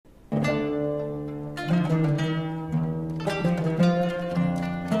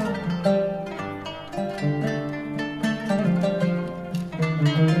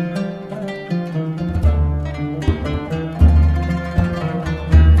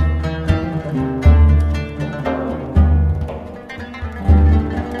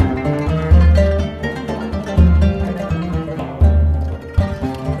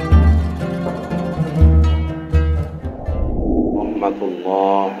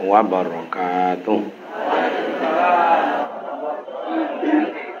wabarakatuh.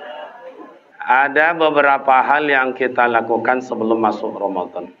 Ada beberapa hal yang kita lakukan sebelum masuk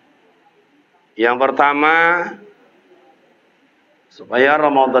Ramadan. Yang pertama, supaya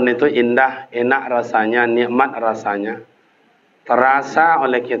Ramadan itu indah, enak rasanya, nikmat rasanya, terasa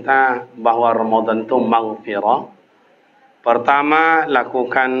oleh kita bahwa Ramadan itu maghfirah. Pertama,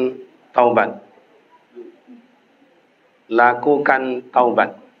 lakukan taubat. Lakukan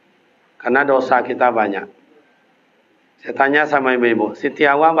taubat. Karena dosa kita banyak. Saya tanya sama ibu-ibu, Siti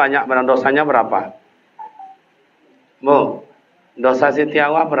Hawa banyak dosanya berapa? Bu, dosa Siti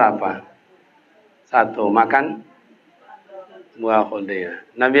Hawa berapa? 1, makan buah khuldi.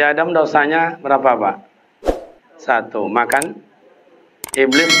 Nabi Adam dosanya berapa, Pak? 1, makan.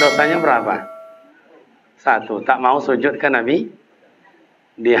 Iblis dosanya berapa? 1, tak mau sujud ke Nabi.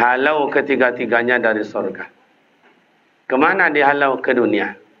 Dihalau ketiga-tiganya dari surga. Kemana dihalau? Ke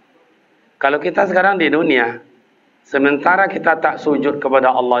dunia. Kalau kita sekarang di dunia, sementara kita tak sujud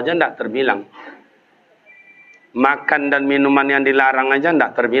kepada Allah aja tidak terbilang. Makan dan minuman yang dilarang aja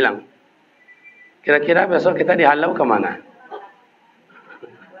tidak terbilang. Kira-kira besok kita dihalau kemana?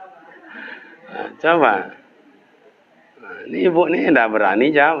 Coba. Ini ibu nih dah berani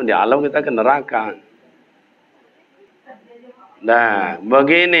jauh, dihalau kita ke neraka. Nah,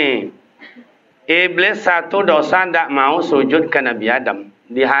 begini. Iblis 1 dosa tidak mau sujud ke Nabi Adam.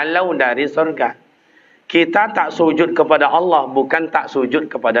 Dihalau dari surga. Kita tak sujud kepada Allah, bukan tak sujud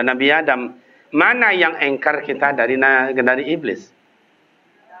kepada Nabi Adam. Mana yang engkar kita dari iblis?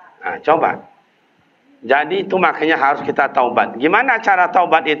 Nah, coba. Jadi itu makanya harus kita taubat. Gimana cara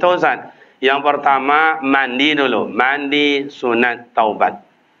taubat itu, Ustaz? Yang pertama, mandi dulu. Mandi sunat taubat.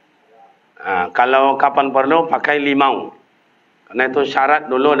 Nah, kalau kapan perlu, pakai limau. Karena itu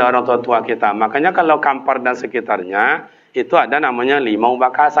syarat dulu dari orang tua kita. Makanya kalau Kampar dan sekitarnya, itu ada namanya limau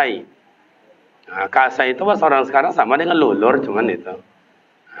bakasai. Nah, kasai itu bahasa orang sekarang sama dengan lulur, cuman itu.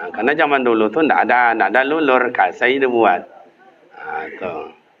 Nah, karena zaman dulu tuh tidak ada lulur, kasai dibuat. Nah, itu.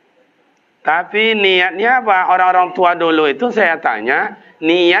 Tapi niatnya apa? Orang-orang tua dulu itu saya tanya,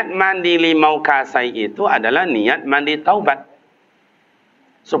 niat mandi limau kasai itu adalah niat mandi taubat.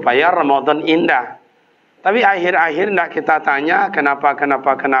 Supaya Ramadan indah. Tapi akhir-akhir tidak kita tanya kenapa.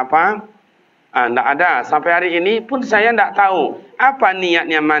 Tidak ada. Sampai hari ini pun saya tidak tahu apa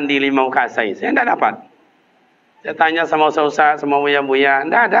niatnya mandi limau kasai. Saya tidak dapat. Saya tanya sama ustaz, sama buya-buya,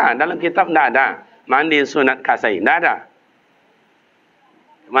 tidak ada. Dalam kitab tidak ada. Mandi sunat kasai, tidak ada.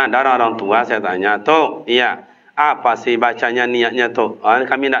 Cuma ada orang tua saya tanya, Tok, iya, apa sih bacanya niatnya Tok?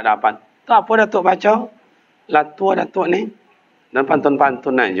 Kami tidak dapat. Tok, apa Datuk baca? Lah tua Datuk ni. Dan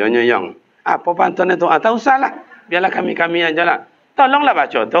pantun-pantun aja nyong. Apa pantun itu? Tak usahlah. Biarlah kami aja lah. Tolonglah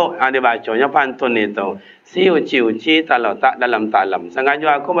baca Tok. Dia bacanya pantun itu. Si uci-uci tak letak dalam talam.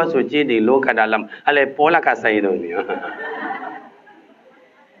 Sengaja aku bersuci dulu ke dalam. Alepolah kasai dunia.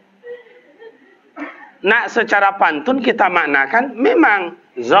 Nak secara pantun kita maknakan memang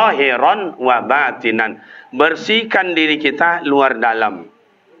zahiran wa batinan. Bersihkan diri kita luar dalam.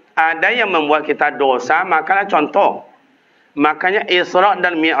 Ada yang membuat kita dosa, makanya contoh. Makanya Isra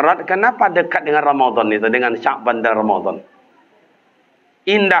dan Mi'raj kenapa dekat dengan Ramadan itu, dengan Sya'ban dan Ramadan?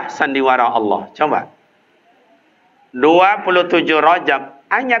 Indah sandiwara Allah. Coba. 27 Rajab,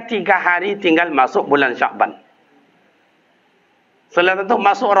 hanya 3 hari tinggal masuk bulan Sya'ban. Setelah itu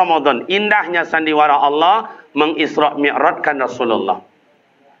masuk Ramadan. Indahnya sandiwara Allah mengisra' mi'rajkan Rasulullah.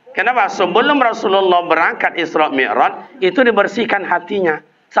 Kenapa? Sebelum Rasulullah berangkat Isra' Mi'raj, itu dibersihkan hatinya.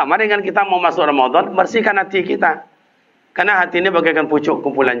 Sama dengan kita mau masuk Ramadan, bersihkan hati kita. Karena hati ini bagaikan pucuk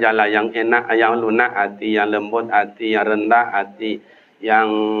kumpulan jala yang enak, yang lunak hati, yang lembut hati, yang rendah hati, yang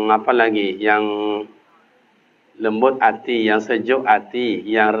apa lagi? Yang lembut hati, yang sejuk hati,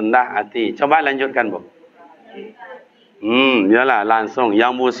 yang rendah hati. Coba lanjutkan, Bu. Yalah langsung.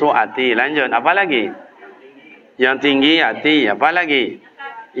 Yang busuk hati, lanjut. Apa lagi? Yang tinggi hati, apa lagi?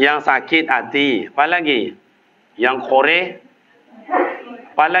 Yang sakit hati, apa lagi? Yang koreh,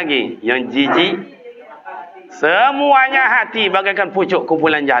 apa lagi? Yang jijik. Semuanya hati bagaikan pucuk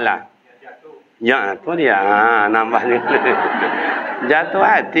kumpulan jala. Ya, itu dia. Nambah ni. Jatuh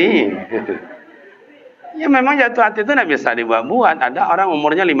hati. Ya memang jatuh hati itu tidak bisa dibuat-buat. Ada orang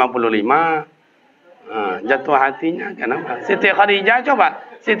umurnya 55. Jatuh hatinya kenapa? Siti Khadijah coba.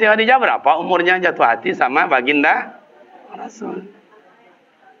 Siti Khadijah berapa umurnya jatuh hati sama baginda Rasul?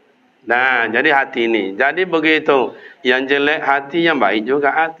 Nah, jadi hati ini. Jadi begitu. Yang jelek hati, yang baik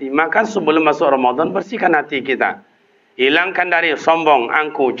juga hati. Maka sebelum masuk Ramadan, bersihkan hati kita. Hilangkan dari sombong,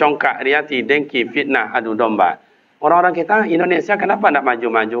 angku, congkak, riati, dengki, fitnah, adu domba. Orang-orang kita Indonesia kenapa tidak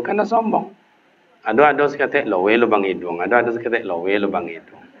maju-maju? Karena sombong. Ada sekata lowe lubang hidung. Ada sekata lowe lubang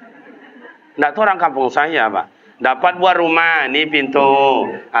hidung. Ndak tu orang kampung saya, Pak. Dapat buat rumah, ni pintu.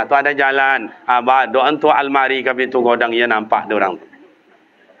 Atau ada jalan. Abah, doan tu almari ke pintu godang, ia nampak dia orang tu.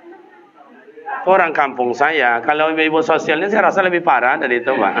 Orang kampung saya, kalau ibu-ibu sosial ni saya rasa lebih parah dari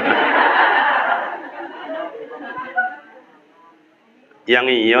itu, Pak. Yang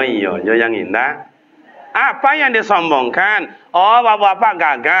iyo, yang indah. Apa yang disombongkan? Oh, bapak-bapak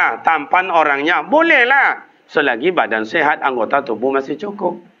gagah, tampan orangnya. Bolehlah. Selagi badan sehat, anggota tubuh masih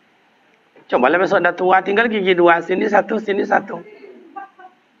cukup. Cobalah besok dah tua, tinggal gigi 2. Sini 1, sini 1.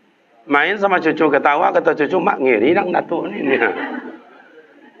 Main sama cucu ketawa, kata cucu, mak ngiri dah datuk ni.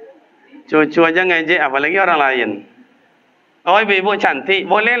 Cucu aja ngejek, apalagi orang lain. Oh, ibu-ibu cantik,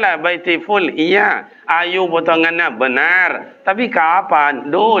 bolehlah beautiful, iya. Ayu potongannya benar. Tapi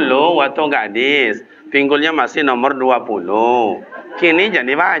kapan? Dulu waktu gadis, pinggulnya masih nomor 20. Kini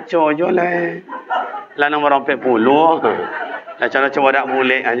jadi baco je lah. Lah nomor 40. Lah coba dak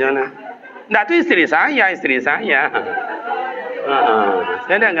boleh aja lah. Ndak tu istri saya.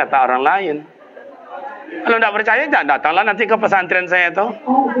 Saya dah kata orang lain. Kalau ndak percaya, datanglah nanti ke pesantren saya tu.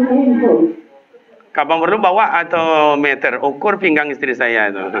 Kapan perlu bawa atau meter ukur pinggang istri saya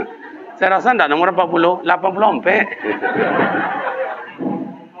itu. Saya rasa tidak nomor 40, 80 ampek.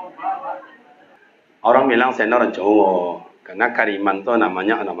 Orang bilang saya orang Jawa. Karena Kariman tu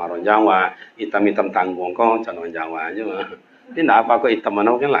namanya nama orang Jawa. Hitam-hitam tanggung kok calon Jawa aja. Tapi tidak apa kok hitam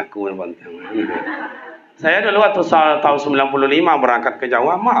mana kan laku. Saya dulu waktu tahun 95 berangkat ke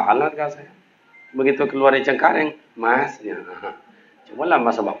Jawa, mahal harga saya. Begitu keluar dari Cengkareng, mas. Ya. Cuma lah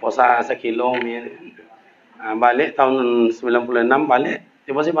masa puasa sekilo ni. Balik tahun 96 balik.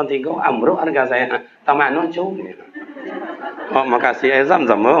 Tiba si Pantigo amruk harga saya. Tamak nocu. Oh, makasih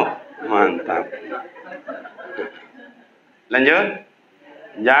Zam-Zam. Mantap. Lanjut.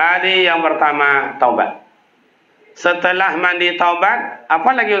 Jadi yang pertama taubat. Setelah mandi taubat,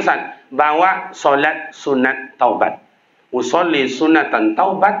 apa lagi Ustaz? Bawa solat sunat taubat. Usolli sunatan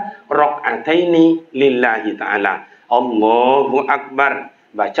taubat rakaataini lillahi ta'ala. Allahu Akbar.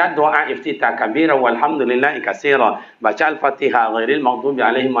 Baca doa iftitah kabira walhamdulillahi katsira. Baca al-Fatihah ghairil maghdubi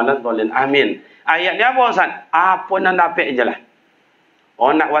alaihim waladdallin. Amin. Ayat dia apa Ustaz? Apa nak dapat je lah.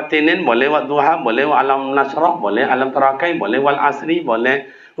 Oh nak buat tinin boleh, buat duha boleh, buat alam nasrah boleh, alam tarakai boleh, wal asri boleh.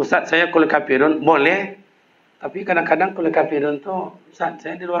 Ustaz saya kul kafirun boleh. Tapi kadang-kadang kul kafirun tu Ustaz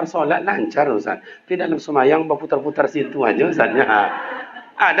saya di luar solat lancar Ustaz. Tapi dalam semayang berputar-putar situ aja Ustaznya.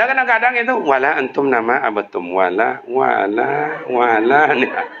 Ada kadang-kadang itu wala antum nama abatum wala ni.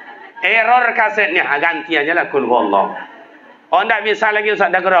 Error kasetnya ganti aja lah kul wallah. Oh ndak bisa lagi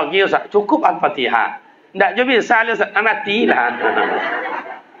Ustaz dah grogi Ustaz. Cukup al-Fatihah. Ndak juga bisa Ustaz matilah.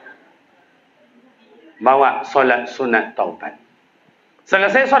 Bawa solat sunat taubat.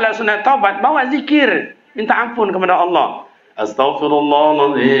 Selesai solat sunat taubat, bawa zikir, minta ampun kepada Allah.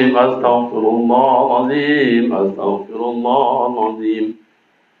 Astaghfirullahalazim, astaghfirullahalazim, astaghfirullahalazim.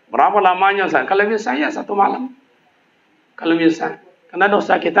 Berapa lamanya Ustaz? Kalau bisa ya 1 malam. Kalau bisa. Karena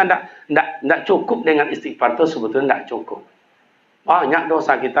dosa kita tidak cukup dengan istighfar itu sebetulnya tidak cukup. Banyak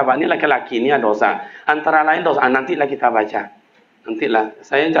dosa kita. Ini laki-laki ini ada dosa. Antara lain dosa. Nantilah kita baca. Nantilah.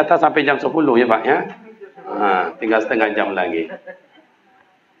 Saya catat sampai jam 10 ya Pak ya. Tinggal setengah jam lagi.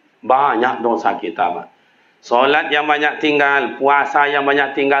 Banyak dosa kita Pak. Solat yang banyak tinggal. Puasa yang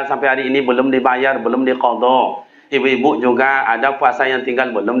banyak tinggal sampai hari ini belum dibayar, belum diqadha. Ibu-ibu juga ada puasa yang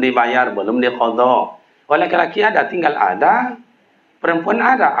tinggal belum dibayar, belum diqadha. Oh laki-laki ada, tinggal ada. Perempuan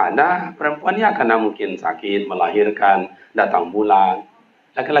ada. Perempuan ni akan mungkin sakit, melahirkan, datang bulan.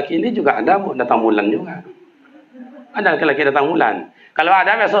 Laki-laki ini juga ada datang bulan juga. Ada laki-laki datang bulan. Kalau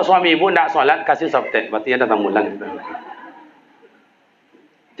ada besok suami ibu tidak solat, kasih subtek, berarti dia datang bulan.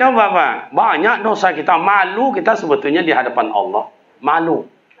 Coba Pak, banyak dosa kita. Malu kita sebetulnya di hadapan Allah. Malu.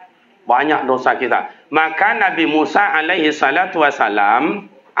 Banyak dosa kita. Maka Nabi Musa alaihi salatu wasalam,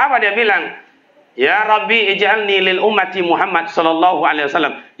 apa dia bilang? Ya Rabbi ij'alni lil ummati Muhammad sallallahu alaihi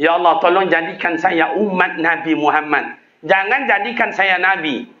wasallam. Ya Allah tolong jadikan saya umat Nabi Muhammad. Jangan jadikan saya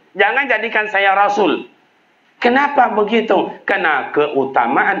nabi. Jangan jadikan saya rasul. Kenapa begitu? Karena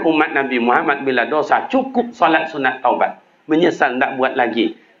keutamaan umat Nabi Muhammad bila dosa cukup salat sunat taubat. Menyesal tak buat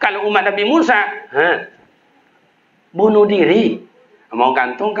lagi. Kalau umat Nabi Musa, bunuh diri. Mau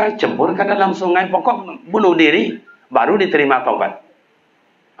gantung ke, cebur ke dalam sungai, pokok bunuh diri. Baru diterima taubat.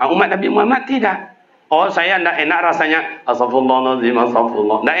 Umat Nabi Muhammad tidak. Oh saya tidak enak rasanya. Astaghfirullahaladzim,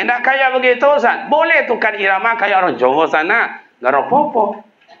 astaghfirullah. Tidak enak kayak begitu Ustaz. Boleh tukar irama kayak orang Jawa sana. Tidak apa-apa.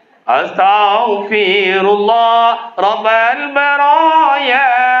 Astaghfirullah Rabbal baraya,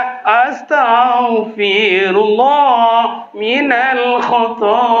 astaghfirullah minal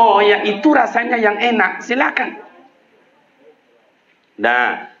khotoya. Itu rasanya yang enak. Silakan.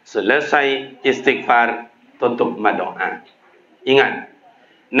 Dah selesai istighfar, tutup berdoa. Ingat,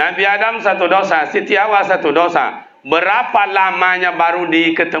 Nabi Adam satu dosa, Siti Hawa satu dosa. Berapa lamanya baru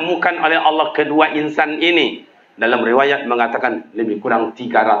diketemukan oleh Allah kedua insan ini? Dalam riwayat mengatakan lebih kurang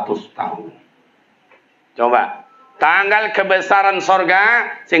 300 tahun. Coba, tanggal kebesaran sorga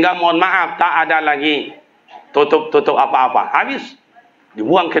sehingga mohon maaf tak ada lagi tutup apa-apa. Habis,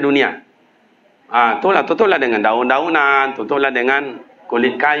 dibuang ke dunia. Tutuplah dengan daun-daunan, tutuplah dengan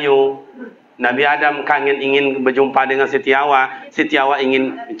kulit kayu. Nabi Adam ingin berjumpa dengan Siti Hawa. Siti Hawa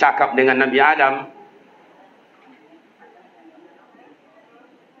ingin cakap dengan Nabi Adam.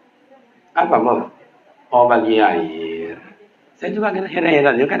 Apa mau? Oh, bagi air. Saya juga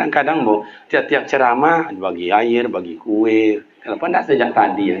heran-heran. Kadang-kadang bu, tiap-tiap ceramah bagi air, bagi kue. Kenapa tidak sejak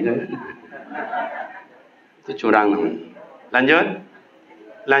tadi aja? Itu curang. Lanjut.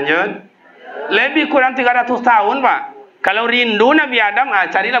 Lebih kurang 300 tahun, Pak. Kalau rindu Nabi Adam,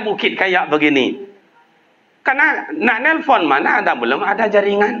 carilah bukit kayak begini. Karena nak nelpon mana ada, belum ada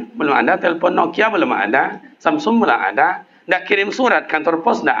jaringan, belum ada telepon Nokia, belum ada Samsung, belum ada. Nak kirim surat kantor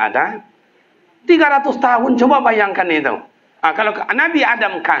pos, tidak ada. 300 tahun, coba bayangkan itu. Kalau Nabi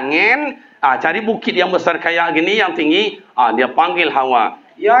Adam kangen, cari bukit yang besar kayak gini, yang tinggi, dia panggil Hawa.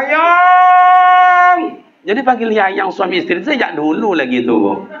 Yayang! Jadi panggil Yayang suami istri sejak dulu lagi itu,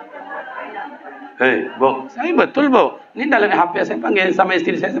 Bu. Hei, Bu, saya betul, Bu. Ini dalam HP saya panggil sama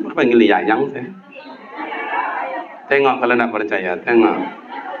istri saya panggil Yayang. Tengok kalau nak percaya, tengok.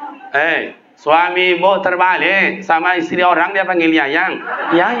 Suami ibu terbalik sama istri orang dia panggil Yayang.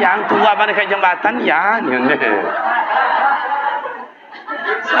 Yayang tua pada ke jembatan ya.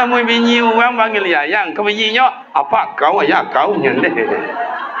 Sama bini orang panggil Yayang. Kebijinya apa kau ya kau nyende.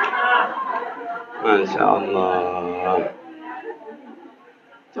 Masya Allah.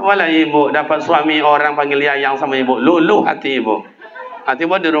 Cubalah ibu dapat suami orang panggil Yayang sama ibu, luluh hati ibu. Hati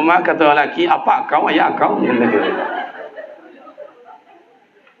ibu di rumah kata lelaki apa kau ya kau nyende.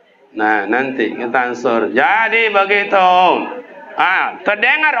 Nah, nanti kita ansur. Jadi begitu.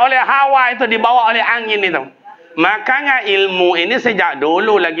 Terdengar oleh hawa itu, dibawa oleh angin itu. Makanya ilmu ini sejak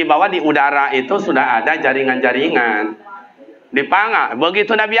dulu lagi bawa di udara itu sudah ada jaringan-jaringan. Dipangah.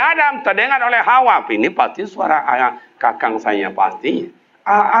 Begitu Nabi Adam terdengar oleh hawa. Ini pasti suara kakang saya pasti.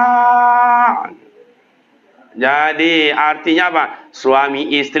 Jadi artinya apa?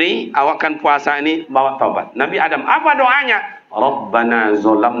 Suami istri awakkan puasa ini bawa taubat. Nabi Adam apa doanya? Rabbana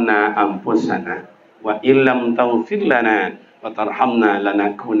zolamna anfusana wa illam taghfir lana wa tarhamna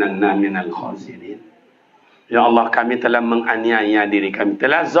lanakunanna minal khasirin. Ya Allah, kami telah menganiaya diri kami,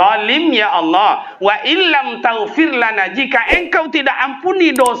 telah zalim ya Allah. Wa illam taghfir lana, jika engkau tidak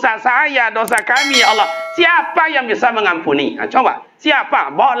ampuni dosa saya, dosa kami ya Allah, siapa yang bisa mengampuni? Coba, siapa?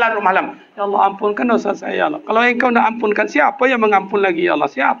 Bawalah rumah malam. Ya Allah, ampunkan dosa saya ya Allah. Kalau engkau tidak ampunkan, siapa yang mengampun lagi ya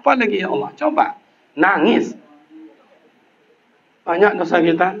Allah? Siapa lagi ya Allah? Coba, nangis. Banyak dosa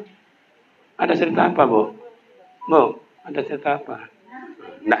kita. Ada cerita apa, Bu? Bu, ada cerita apa?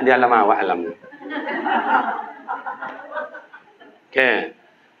 Tak di alam awak alam. Okey.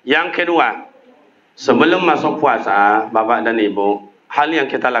 Yang kedua, sebelum masuk puasa, Bapak dan Ibu, hal yang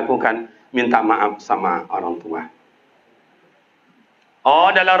kita lakukan, minta maaf sama orang tua.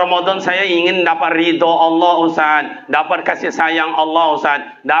 Oh, dalam Ramadan saya ingin dapat ridho Allah, Ustaz. Dapat kasih sayang Allah, Ustaz.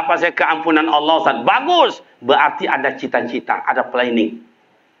 Dapat saya keampunan Allah, Ustaz. Bagus. Berarti ada cita-cita, ada planning.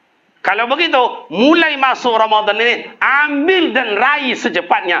 Kalau begitu, mulai masuk Ramadan ini, ambil dan raih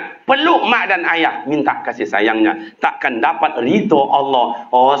secepatnya. Peluk mak dan ayah, minta kasih sayangnya. Takkan dapat ridho Allah.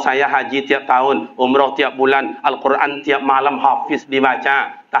 Oh, saya haji tiap tahun, umrah tiap bulan, Al-Quran tiap malam hafiz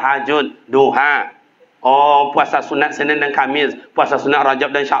dibaca, tahajud, duha. Oh, puasa sunat Senin dan Khamis, puasa sunat Rajab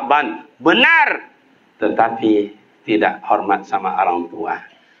dan Syakban. Benar. Tetapi tidak hormat sama orang tua.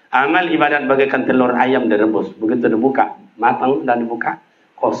 Amal ibadat bagaikan telur ayam direbus. Begitu dibuka, matang dan dibuka,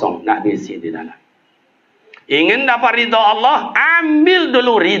 kosong, nak diisi di dalam. Ingin dapat ridho Allah, ambil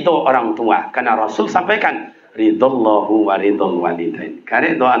dulu ridho orang tua. Karena Rasul sampaikan, ridallahu wa ridhal walidain.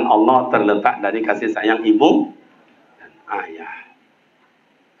 Keridhaan Allah terletak dari kasih sayang ibu dan ayah.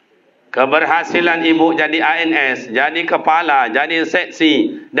 Keberhasilan ibu jadi ANS, jadi kepala, jadi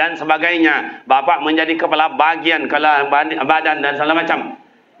seksi dan sebagainya. Bapak menjadi kepala bagian, kepala badan dan segala macam.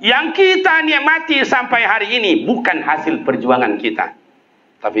 Yang kita nikmati sampai hari ini bukan hasil perjuangan kita,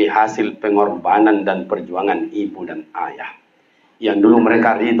 tapi hasil pengorbanan dan perjuangan ibu dan ayah. Yang dulu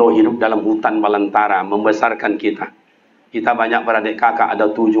mereka ridho hidup dalam hutan belantara, membesarkan kita. Kita banyak beradik kakak, ada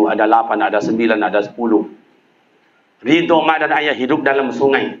 7, ada 8, ada 9, ada 10. Ridho mak dan ayah hidup dalam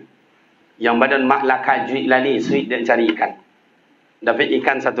sungai. Yang badan mak lah kaju lali, suit dan cari ikan. Dapat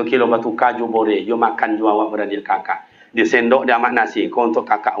ikan 1 kilo batu kaju boleh. You makan you awak beradik kakak. Dia sendok dia amat nasi. Kau untuk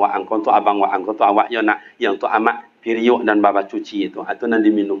kakak waang, kau untuk abang waang, kau untuk awak you nak. Yang untuk amat periuk dan baba cuci itu. Itu nanti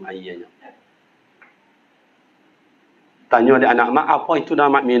minum airnya. Tanya dia anak mak, apa itu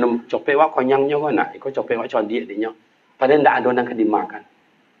nama minum? Copek wak konyangnya kau nak. Kau copek wak codiak dia. Padahal tak ada nak dimakan.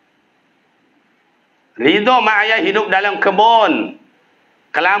 Ridho mak ayah hidup dalam kebun.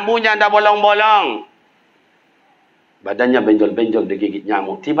 Kelambunya dah bolong-bolong. Badannya benjol-benjol digigit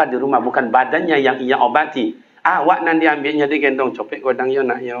nyamuk. Tiba di rumah bukan badannya yang ia obati. Awak nanti ambilnya di gendong. Copek godang yo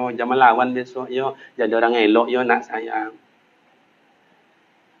nak yo. Jangan lawan besok yo. Jadi orang elok yo nak sayang.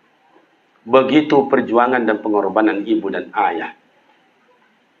 Begitu perjuangan dan pengorbanan ibu dan ayah.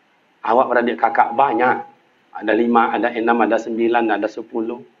 Awak beradik kakak banyak. Ada 5, ada 6, ada 9, ada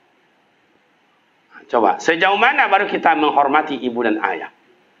 10. Coba, sejauh mana baru kita menghormati ibu dan ayah?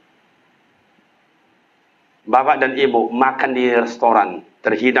 Bapak dan ibu makan di restoran.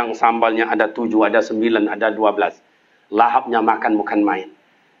 Terhidang sambalnya ada 7, ada 9, ada 12. Lahapnya makan bukan main.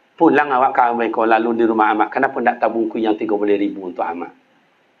 Pulang awak kawai kau lalu di rumah amak. Kenapa tak tabung kuih yang 30,000 untuk amak?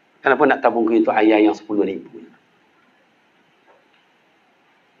 Kenapa tak tabung kuih untuk ayah yang 10,000?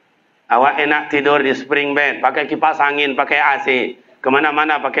 Awak enak tidur di spring bed, pakai kipas angin, pakai AC,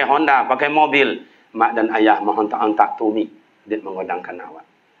 kemana-mana pakai Honda, pakai mobil. Mak dan ayah menghentak-hentak tumi, dia menggodangkan awak.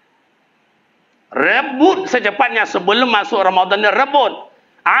 Rebut secepatnya sebelum masuk Ramadan, rebut.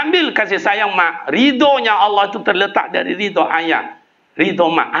 Ambil kasih sayang mak. Ridhonya Allah itu terletak dari ridho ayah.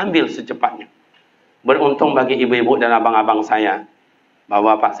 Ridho mak, ambil secepatnya. Beruntung bagi ibu-ibu dan abang-abang saya,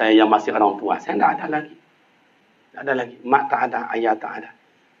 bapak-bapak saya yang masih orang tua. Saya tidak ada lagi. Tak ada lagi. Mak tak ada, ayah tak ada.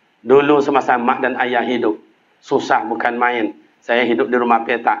 Dulu semasa mak dan ayah hidup, susah bukan main. Saya hidup di rumah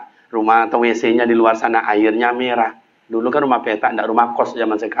petak. Rumah atau WC-nya di luar sana, airnya merah. Dulu kan rumah petak, tidak rumah kos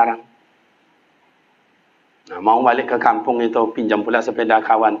zaman sekarang. Nah, mau balik ke kampung itu, pinjam pula sepeda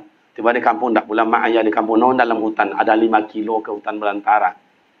kawan. Tiba di kampung, tak pula mak ayah di kampung. No, dalam hutan, ada 5 kilo ke hutan belantara.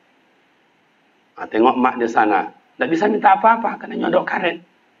 Nah, tengok mak di sana. Tak bisa minta apa-apa, kena nyodok karet.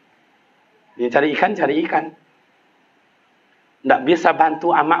 Dia cari ikan, cari ikan. Tak bisa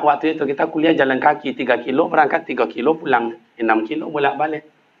bantu amak waktu itu. Kita kuliah jalan kaki 3 kilo, berangkat 3 kilo, pulang 6 kilo, bolak-balik.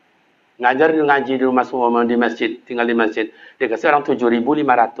 Ngajar ngaji di rumah semua, di masjid, tinggal di masjid. Dia kasih orang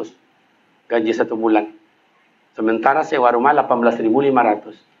 7.500 gaji 1 bulan. Sementara sewa rumah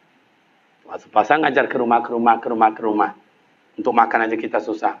 18.500. Pasang ngajar ke rumah. Untuk makan aja kita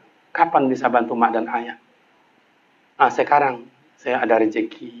susah. Kapan bisa bantu mak dan ayah? Nah, sekarang saya ada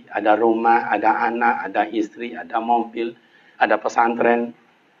rezeki, ada rumah, ada anak, ada istri, ada mobil, ada pesantren,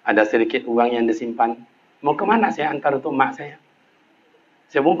 ada sedikit uang yang disimpan. Mau kemana saya antar untuk mak saya?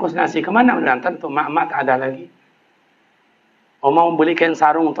 Saya bungkus nasi, kemana menantar untuk mak tak ada lagi. Oh, mau belikan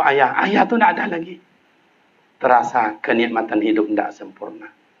sarung untuk ayah tu tak ada lagi. Terasa kenikmatan hidup tidak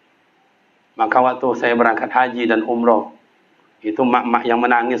sempurna. Maka waktu saya berangkat haji dan umrah, itu mak-mak yang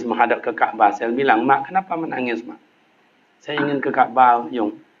menangis menghadap ke Kaabah. Saya bilang, mak kenapa menangis mak? Saya ingin ke Kaabah,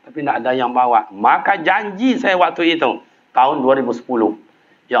 Yung, tapi tidak ada yang bawa. Maka janji saya waktu itu, tahun 2010.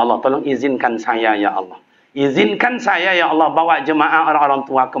 Ya Allah, tolong izinkan saya, ya Allah. Izinkan saya, ya Allah, bawa jemaah orang-orang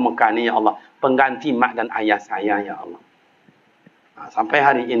tua ke Mekah ni, ya Allah. Pengganti mak dan ayah saya, ya Allah. Nah, sampai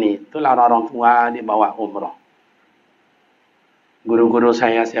hari ini, itulah orang-orang tua dibawa umrah. Guru-guru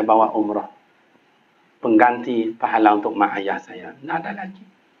saya bawa umrah. Pengganti pahala untuk mak ayah saya. Tidak ada lagi.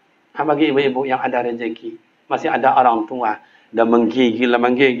 Nah, bagi ibu-ibu yang ada rezeki, masih ada orang tua, dan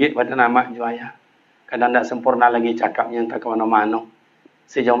menggigit pada nama ayah. Kadang tak sempurna lagi cakapnya, entah ke mana-mana.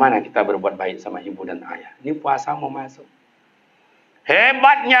 Sejauh mana kita berbuat baik sama ibu dan ayah. Ini puasa mau masuk.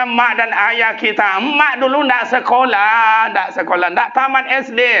 Hebatnya mak dan ayah kita. Mak dulu tak sekolah. Tak tamat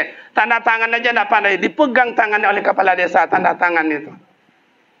SD. Tanda tangan aja tak pandai. Dipegang tangan oleh kepala desa. Tanda tangan itu.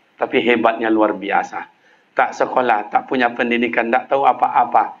 Tapi hebatnya luar biasa. Tak sekolah, tak punya pendidikan, tak tahu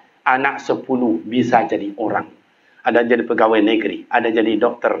apa-apa. Anak 10 bisa jadi orang. Ada jadi pegawai negeri, ada jadi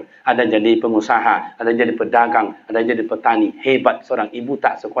dokter, ada jadi pengusaha, ada jadi pedagang, ada jadi petani. Hebat seorang ibu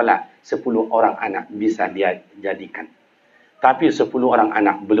tak sekolah, 10 orang anak bisa dia jadikan. Tapi 10 orang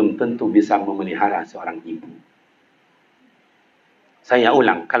anak belum tentu bisa memelihara seorang ibu. Saya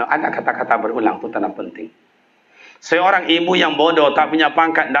ulang, kalau ada kata-kata berulang itu tanda penting. Seorang ibu yang bodoh, tak punya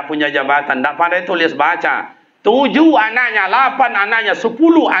pangkat, tak punya jabatan, tak pandai tulis baca. 7 anaknya, 8 anaknya, 10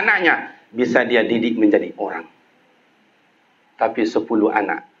 anaknya bisa dia didik menjadi orang. Tapi 10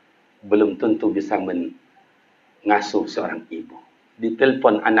 anak belum tentu bisa mengasuh seorang ibu.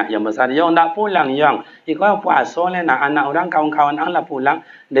 Ditelepon anak yang besar, yang tak pulang, yang. Ikut puasa lah nak anak orang, kawan-kawan ang lah pulang.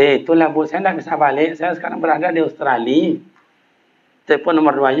 Deh, itulah bu, saya tak bisa balik. Saya sekarang berada di Australia. Telepon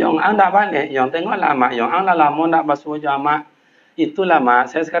nomor 2, yang ang tak balik. Yang tengoklah mak, yang ang lah lama nak basuh jamak. Itulah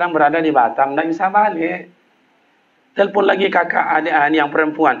mak, saya sekarang berada di Batam, tak bisa balik. Telepon lagi kakak adik yang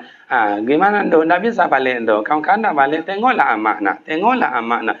perempuan. Gimana tu? Tak bisa balik tu. Kawan-kawan nak balik, tengoklah amak nak. Tengoklah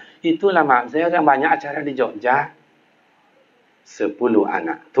amak nak. Itulah mak, saya yang banyak acara di Jogja. 10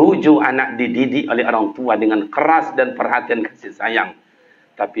 anak. 7 anak dididik oleh orang tua dengan keras dan perhatian kasih sayang.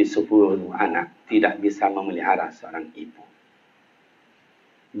 Tapi 10 anak tidak bisa memelihara seorang ibu.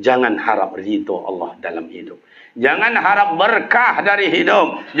 Jangan harap ridho Allah dalam hidup. Jangan harap berkah dari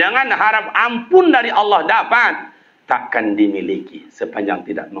hidup. Jangan harap ampun dari Allah dapat. Takkan dimiliki sepanjang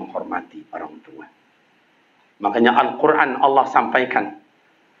tidak menghormati orang tua. Makanya Al-Quran Allah sampaikan.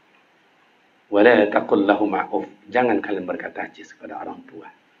 Wala taqul lahuma uff. Jangan kalian berkata najis kepada orang tua.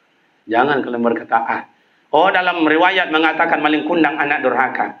 Jangan kalian berkata dalam riwayat mengatakan maling kundang anak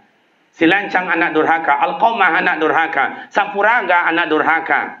durhaka. Silancang anak durhaka, alqamah anak durhaka, sampuraga anak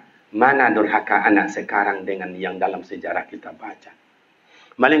durhaka. Mana durhaka anak sekarang dengan yang dalam sejarah kita baca?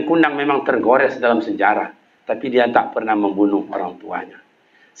 Maling kundang memang tergores dalam sejarah, tapi dia tak pernah membunuh orang tuanya.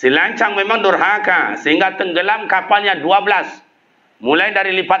 Silancang memang durhaka sehingga tenggelam kapalnya 12. Mulai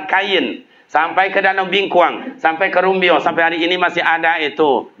dari lipat kain sampai ke Danau Bingkuang, sampai ke Rumbio, sampai hari ini masih ada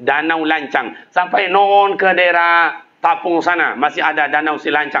itu Danau Lancang, sampai non ke daerah Tapung sana masih ada Danau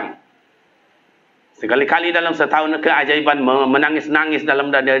Silancang. Sekali-kali dalam setahun keajaiban menangis-nangis di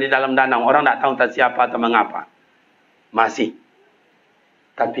dalam danau. Orang tak tahu tak siapa atau mengapa. Masih.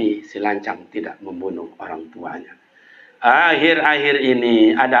 Tapi Silancang tidak membunuh orang tuanya. Akhir-akhir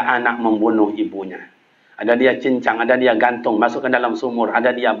ini ada anak membunuh ibunya. Ada dia cincang, ada dia gantung, masuk ke dalam sumur, ada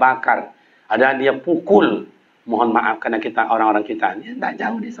dia bakar, ada dia pukul. Mohon maaf karena kita orang-orang kita ini tak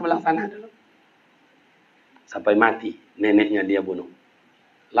jauh di sebelah sana dulu. Sampai mati neneknya dia bunuh.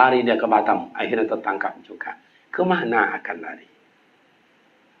 Lari dia ke Batam, akhirnya tertangkap juga. Kemana akan lari?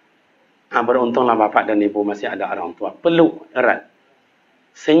 Beruntunglah bapak dan ibu masih ada orang tua. Peluk erat.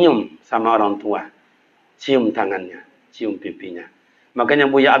 Senyum sama orang tua. Cium tangannya, cium pipinya.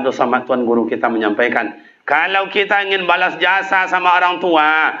 Makanya Buya Abdul Samad Tuan Guru kita menyampaikan, kalau kita ingin balas jasa sama orang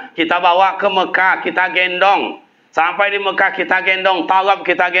tua, kita bawa ke Mekah, kita gendong. Sampai di Mekah kita gendong, tawaf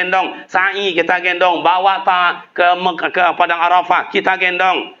kita gendong, sa'i kita gendong, bawa ke Padang Arafah kita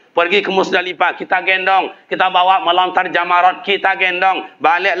gendong, pergi ke Musdalifah kita gendong, kita bawa melontar jamarat kita gendong,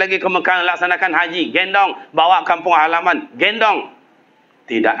 balik lagi ke Mekah laksanakan haji gendong, bawa kampung halaman gendong.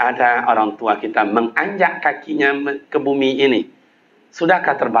 Tidak ada orang tua kita menganjak kakinya ke bumi ini.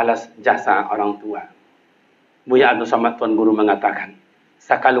 Sudahkah terbalas jasa orang tua? Buya Abdul Samad Tuan Guru mengatakan,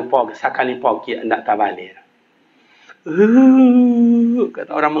 sakali poki hendak tabalik.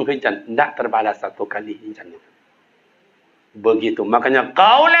 Kata orang menghujan, tidak terbalas satu kali hujan itu. Begitu, makanya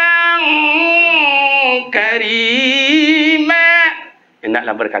qaulan karima.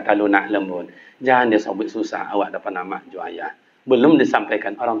 Hendaklah berkata lunak lembut. Jangan dia sebut susah, awak dapat nama juaya. Belum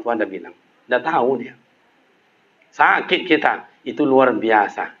disampaikan, orang tua dah bilang. Dah tahu dia. Sakit kita, itu luar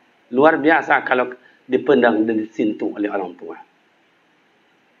biasa. Luar biasa kalau dipendang dan disentuh oleh orang tua.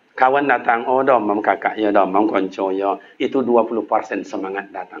 Kawan datang, domam kakak ya, domam konco ya. Itu 20% semangat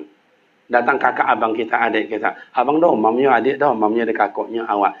datang. Datang kakak abang kita, adik kita. Abang domam ya, adik domam ya, kakaknya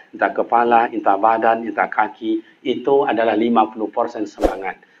awak. Entah kepala, entah badan, entah kaki. Itu adalah 50%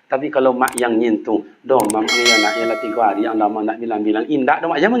 semangat. Tapi kalau mak yang nyentuh, domam ya nak, ialah 3 hari, yang lama nak bilang-bilang. Indah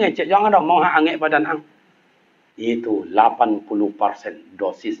domam, jangan mengecek, jangan domam angek badan hang. Itu 80%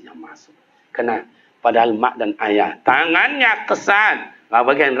 dosisnya masuk. Kenapa? Padahal mak dan ayah, tangannya kesan.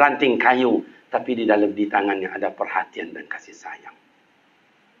 Bagian ranting kayu, tapi di tangannya ada perhatian dan kasih sayang.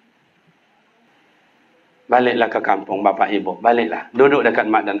 Baliklah ke kampung bapak ibu, baliklah, duduk dekat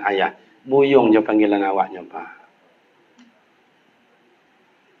mak dan ayah, buyung je panggilan awaknya pak.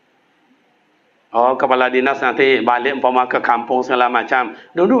 Kepala dinas nanti balik umpama ke kampung segala macam,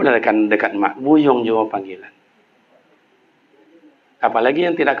 duduklah dekat mak, buyung je panggilan. Apalagi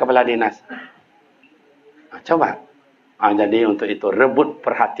yang tidak kepala dinas. Coba. Jadi untuk itu rebut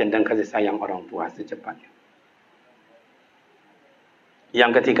perhatian dan kasih sayang orang tua secepatnya.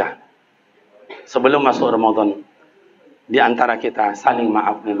 Yang ketiga, sebelum masuk Ramadan, di antara kita saling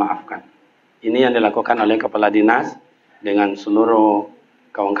memaafkan. Ini yang dilakukan oleh kepala dinas dengan seluruh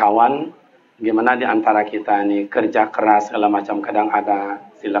kawan-kawan. Gimana di antara kita ini kerja keras segala macam, kadang ada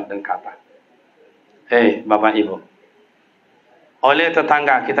silap dan kata. Bapak Ibu, oleh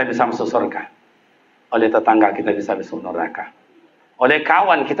tetangga kita bisa masuk surga. Oleh tetangga kita bisa masuk neraka. Oleh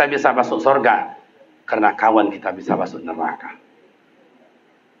kawan kita bisa masuk surga. Karena kawan kita bisa masuk neraka.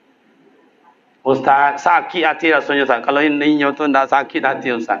 Ustaz, sakit hati rasanya Ustaz. Kalau ini tu dah sakit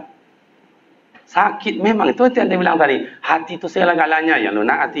hati Ustaz. Sakit memang itu yang dia bilang tadi. Hati itu segala-galanya. Yang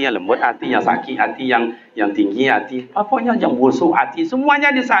lunak hati, yang lembut hati, yang sakit hati, yang tinggi hati. Pokoknya yang busuk hati.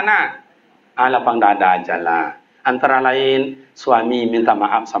 Semuanya di sana. Lapang dada aja lah. Antara lain, suami minta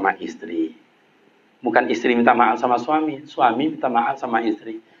maaf sama istri. Bukan istri minta maaf sama suami. Suami minta maaf sama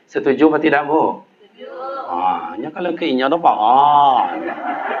istri. Setuju atau tidak, Bu? Setuju. Ya kalau keinginan tu Pak.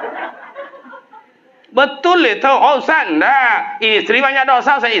 Betul itu, Ustaz. Dah. Istri banyak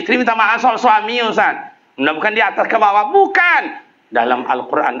dosa, Ustaz. Istri minta maaf sama suami, Ustaz. Bukan di atas ke bawah. Bukan. Dalam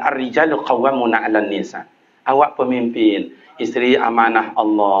Al-Quran, Ar-Rijalu Qawwamuna 'alan Nisa. Awak pemimpin. Istri amanah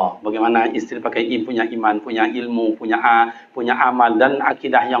Allah. Bagaimana istri pakai punya iman, punya ilmu, punya amal dan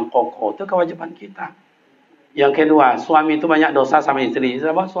akidah yang kokoh. Itu kewajiban kita. Yang kedua, suami itu banyak dosa sama istri.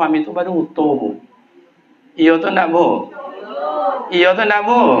 Sebab suami itu baru utuh. Iya tu enggak, Bu? Iya tu enggak,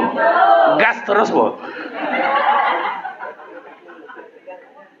 Bu? Gas terus, Bu.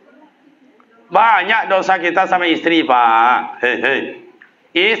 Banyak dosa kita sama istri, Pak. Hei.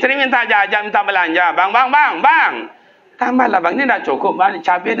 Istri minta jajan, minta belanja. Bang. Tambahlah, Bang. Ini dah cukup, Bang.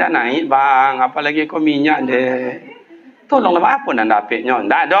 Cabai dah naik, Bang. Apalagi kau minyak deh. Tolonglah, Bang. Apa nak dapatnya?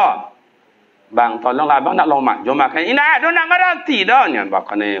 Tak ada. Bang, tolonglah, Bang. Nak lomak. Jom makan. Ini ada nak merati dah.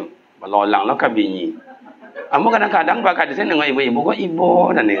 Bakal ni. Melolang lah ke bini. Kamu kadang-kadang bakal di sini tengok ibu-ibu. Kok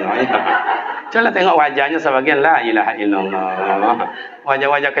ibu dan tengok. Coba tengok wajahnya sebagian. La ilaha illallah.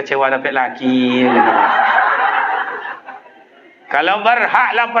 Wajah-wajah kecewa dapat laki. Kalau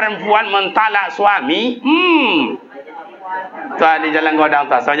berhaklah perempuan mentalak suami. Tu di jalan godang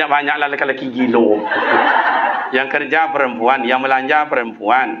tu. Banyak-banyaklah lelaki gilo. Yang kerja perempuan. Yang belanja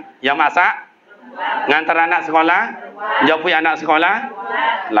perempuan. Yang masak. Ngantar anak sekolah. Jauhi anak sekolah.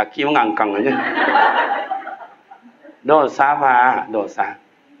 Laki mengangkang aja. Dosa, Pak. Dosa.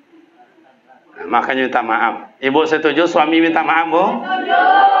 Makanya minta maaf. Ibu setuju suami minta maaf, Bu? Setuju.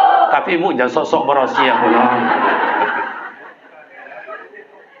 Tapi Ibu jangan sok-sok berosia pula.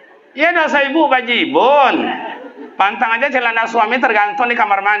 Ya dosa Ibu wajibun. Pantang aja celana suami tergantung di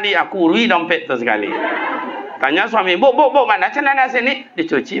kamar mandi. Aku urui dompet tu sekali. Tanya suami, Bu, mana celana sini?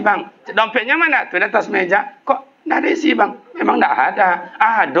 Dicuci, Bang. Dompetnya mana? Tu di atas meja. Kok tak ada isi, Bang? Memang tak ada.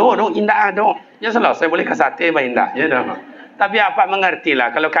 Indah ada. Ya selesai boleh ke sate, Bang, indah. Ya dah. Tapi apa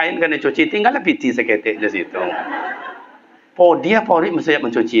mengertilah. Kalau kain kena cuci, tinggallah piti seketik di situ. Dia mesti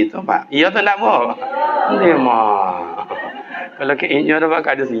mencuci itu, Pak. Iya tu tak, Bu? Dia mah. Kalau keinginan Pak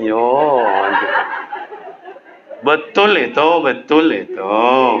ada sinyon. Betul itu.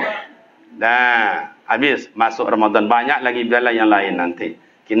 Dah. Habis masuk Ramadan. Banyak lagi biarlah yang lain nanti.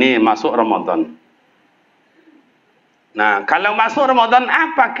 Kini masuk Ramadan. Nah, kalau masuk Ramadan,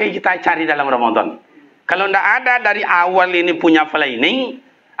 apa kita cari dalam Ramadan? Kalau tidak ada dari awal ini punya planning,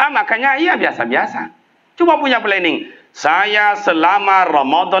 makanya ya biasa-biasa. Cuma punya planning. Saya selama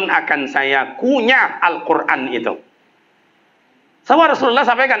Ramadan akan saya kunyah Al-Quran itu. Sama Rasulullah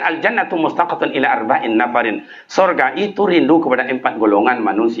sampaikan, Al-Jannatu mustaqatun ila arba'in nafarin. Surga itu rindu kepada 4 golongan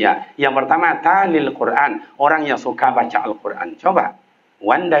manusia. Yang pertama, talil Quran. Orang yang suka baca Al-Quran. Coba.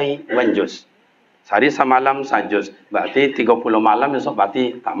 One day, one juz. Sehari semalam sajuz. Berarti 30 malam besok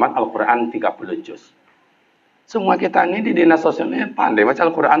berarti tamat Al-Quran 30 juz. Semua kita ini di Dinas Sosial ini pandai baca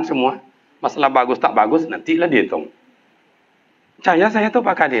Al-Quran semua. Masalah bagus tak bagus nantilah dihitung. Saya tu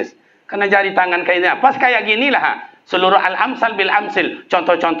Pak Kadis. Kena jari tangan kayaknya. Pas kayak gini lah. Seluruh al-amsal bil-amsil.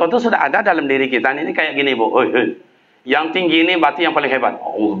 Contoh-contoh itu sudah ada dalam diri kita. Ini kayak gini, Bu. Yang tinggi ini berarti yang paling hebat.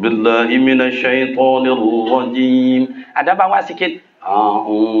 A'udzubillahi minasyaitonirrajim. Ada bawah sikit.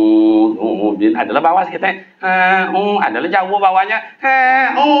 Adalah bawah kita. Adalah jauh bawahnya.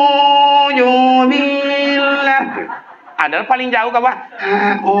 A'udzubillah. Adalah paling jauh ke bawah.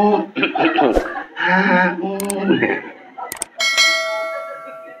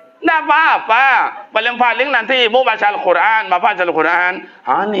 Tidak apa-apa. Paling-paling nanti ibu baca Al-Quran. Bapak baca Al-Quran.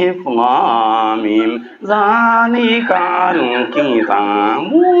 Hanif lamim. Zalikal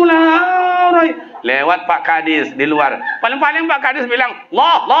kitabul. Lewat Pak Kadis di luar. Paling-paling Pak Kadis bilang,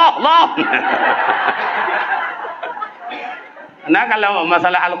 Allah. Nah kalau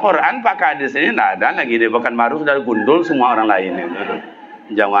masalah Al-Quran, Pak Kadis ini tidak ada lagi. Dia Pekanbaru sudah gundul semua orang lain.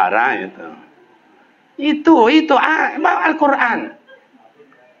 Jawara itu. Itu Al-Quran.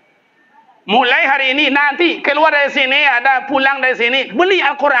 Mulai hari ini, nanti keluar dari sini, ada pulang dari sini, beli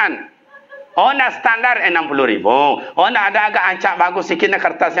Al-Quran. Nak standar 60.000. Nak ada agak ancak bagus sikit,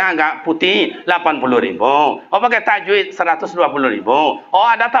 kertasnya agak putih 80.000. Pakai tajwid 120.000.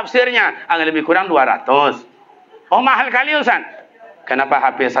 Ada tafsirnya agak lebih kurang 200. Mahal kali Ustaz. Kenapa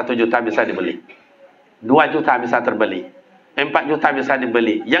HP 1 juta bisa dibeli? 2 juta bisa terbeli. 4 juta bisa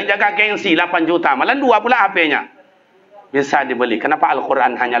dibeli. Yang jaga gengsi 8 juta. Malah 2 pula HP-nya. Bisa dibeli. Kenapa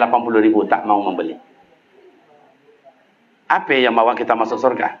Al-Quran hanya 80.000 tak mau membeli? Apa yang bawa kita masuk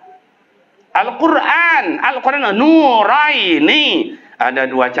surga? Al-Quran. Al-Quran nuraini. Ada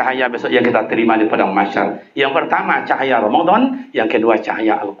 2 cahaya besok yang kita terima di padang mahsyar. Yang pertama cahaya Ramadan, yang kedua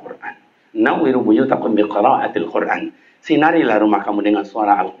cahaya Al-Quran. Nawwiru buyutakum biqira'atil Quran. Sinarilah rumah kamu dengan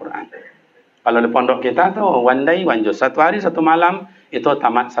suara Al-Quran. Kalau di pondok kita tuh one day one juz. 1 hari 1 malam itu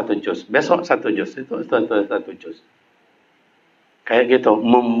tamat 1 juz. Besok 1 juz. Itu 1 juz. Kayak gitu,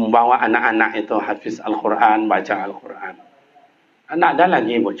 membawa anak-anak itu hafiz Al-Quran, baca Al-Quran. Anak ada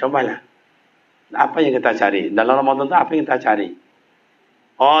lagi, Bu, cobalah. Apa yang kita cari? Dalam Ramadan itu apa yang kita cari?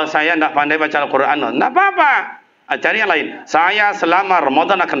 Oh, saya tidak pandai baca Al-Quran. Tidak apa-apa. Cari yang lain. Saya selama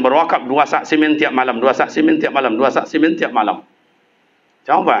Ramadan akan berwakaf 2 sak simen tiap malam. 2 sak simen tiap malam. 2 sak simen tiap malam.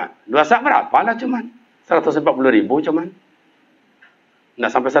 Coba. 2 sak berapa lah cuman? 140.000 cuman. Tidak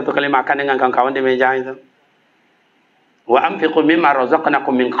sampai 1 kali makan dengan kawan-kawan di meja itu. Wa anfiqu mimma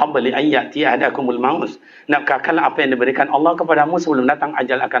razaqnakum min qabli an ya'tiya ahadakumul maut. Nafkahkanlah apa yang diberikan Allah kepadamu sebelum datang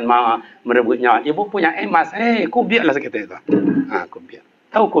ajal akan merebutnya. Ibu punya emas, kubiaklah sekitar itu. Kubiak.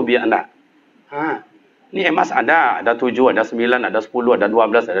 Tahu kubiak enggak? Ni emas ada 7, ada 9, ada 10, ada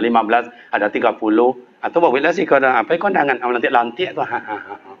 12, ada 15, ada 30. Atau bawalah sih kau apa kondangan lantik-lantik tu.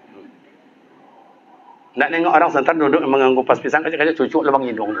 Nak tengok orang sentar duduk mengganggu pas pisang kacak-kacak cucuk lubang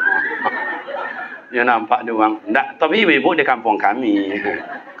hidung. Ya nampak doang. Tak, tapi ibu-ibu di kampung kami.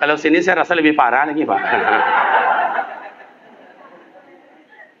 Kalau sini saya rasa lebih parah lagi, Pak.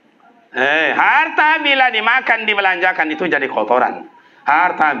 Harta bila dimakan, dibelanjakan itu jadi kotoran.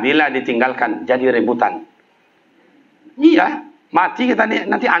 Harta bila ditinggalkan jadi rebutan. Iya, mati kita ni,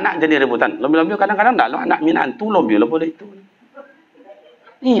 nanti anak jadi rebutan. Lebih-lebih kadang-kadang tak lo anak minantu lebih boleh itu.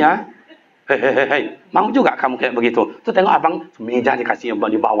 Iya. Hei, mau juga kamu kayak begitu? Tuh tengok abang, meja dikasih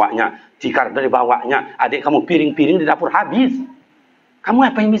di bawahnya, tikar dari bawahnya, adik kamu piring-piring di dapur habis.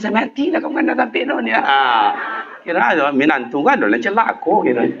 Kamu apa yang bisa mati? Dah kamu kan datang tidur ni. Kira ada minantu kan, dah celaka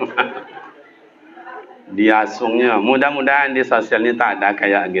kira. Diasungnya, mudah-mudahan di sosial ni tak ada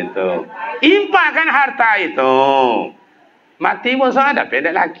kayak gitu. Impakkan harta itu. Mati pun ada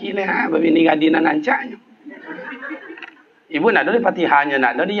pedek laki ni, begini gadina nancaknya. Ibu nak dulu Fatihahnya,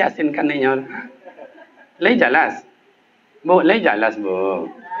 nak dulu Yasinkan ni. Lagi jelas. Bu, lagi jelas, Bu.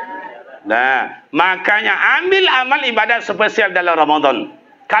 Nah, makanya ambil amal ibadat spesial dalam Ramadan.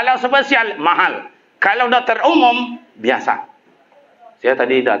 Kalau spesial, mahal. Kalau dokter umum, biasa. Saya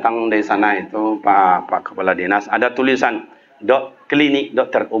tadi datang dari sana itu, Pak Kepala Dinas, ada tulisan, klinik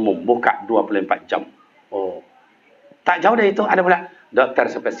dokter umum, buka 24 jam. Oh. Tak jauh dari itu, ada pula, dokter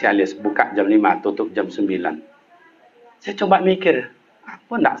spesialis, buka jam 5, tutup jam 9. Saya coba mikir,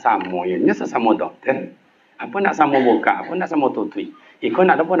 apa nak sama ya? Ini sesama dokter. Apa nak sama buka? Apa nak sama tutui? Ikut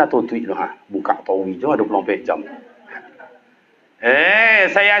nak apa nak tutui tu buka tawi je 24 jam.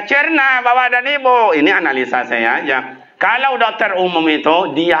 Saya cerna Bapak dan Ibu. Ini analisa saya aja. Kalau dokter umum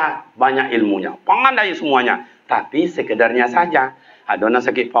itu dia banyak ilmunya, pandai semuanya. Tapi sekedarnya saja. Ada orang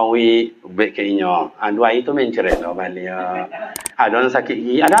sakit pawi, baik kayaknya. Dua itu mencerai lah balik. Ada orang sakit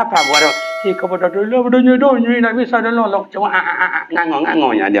gigi, ada apa buat? Kepada dulu, bedanya nak bisa dah lolok. Cuma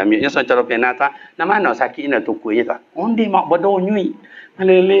ngangong-ngangongnya dia ambilnya secara penata. Nama mana sakit ini tukui tak? Ondi mak bedanya.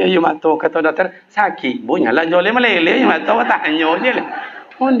 Melele aja mata kata doktor sakit. Bunyi lah joleh melele aja mata tanya je lah.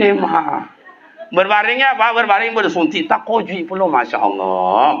 Ondi mak. Berbaringnya apa? Berbaring bersuntik tak kojui pula, Masya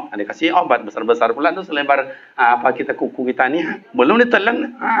Allah. Ada kasih obat besar-besar pula tu selebar apa kita kuku kita ni. Belum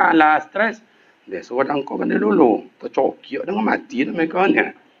ditelan. Lah stres. Dia suruh angkau kan dia dulu. Tercokik dengan mati tu mereka ni.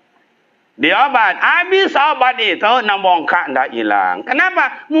 Dia obat. Habis obat itu nak bongkak tak hilang.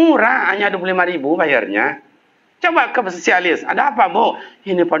 Kenapa? Murah. Hanya 25.000 bayarnya. Coba ke spesialis. Ada apa, Bu?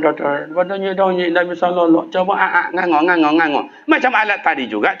 Ini Pak Doktor. Badannya tak bisa lolok. Coba ngangong. Macam alat tadi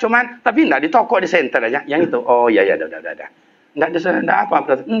juga. Cuman, tapi tak di toko, di center aja. Yang itu. Oh, ya, dah. Tak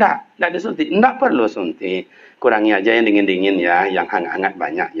apa. Tak disuntik. Tak perlu suntik. Kurangi aja yang dingin-dingin ya. Yang hangat-hangat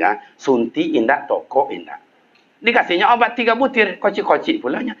banyak ya. Suntik indah, toko indah. Dikasihnya obat 3 butir. Kocik-kocik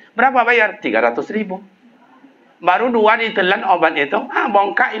pulanya. Berapa bayar? 300.000. Baru 2 ditelan obat itu,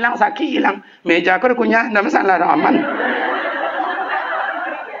 bongkak hilang, sakit hilang. Meja aku kunyah, tak masalah, dah aman.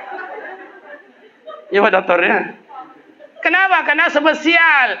 Ya, doktornya. Kenapa? Karena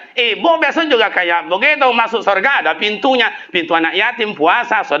spesial. Ibu biasa juga kayak begitu masuk surga ada pintunya. Pintu anak yatim,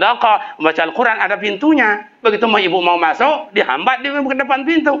 puasa, sedekah, baca Al-Quran ada pintunya. Begitu ibu mau masuk, dihambat di depan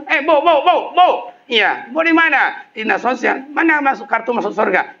pintu. Bu. Iya, bu di mana? Dinas Sosial. Mana masuk kartu masuk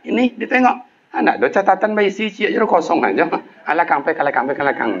surga? Ini ditengok. Anak do catatan bayi si cik je kosong aja. Alakang.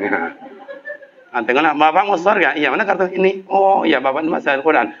 Tengoklah, bapak masuk surga. Iya, mana kartu ini? Oh, ya bapak masuk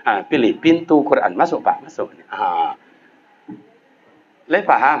Al-Quran. Pilih pintu Quran. Masuk pak, masuk. Boleh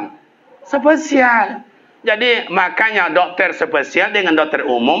faham? Spesial. Jadi makanya dokter spesial dengan dokter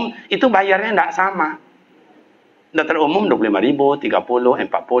umum itu bayarnya tidak sama. Dokter umum 25.000, 30, 40,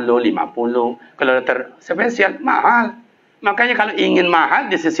 50. Kalau dokter spesial mahal. Makanya kalau ingin mahal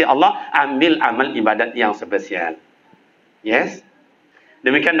di sisi Allah, ambil amal ibadat yang spesial. Yes.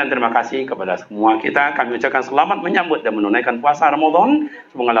 Demikian dan terima kasih kepada semua kita. Kami ucapkan selamat menyambut dan menunaikan puasa Ramadan.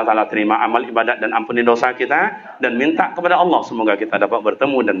 Semoga Allah Ta'ala terima amal ibadat dan ampuni dosa kita. Dan minta kepada Allah semoga kita dapat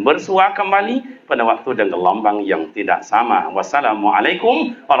bertemu dan bersua kembali pada waktu dan gelombang yang tidak sama.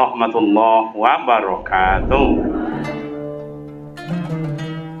 Wassalamualaikum warahmatullahi wabarakatuh.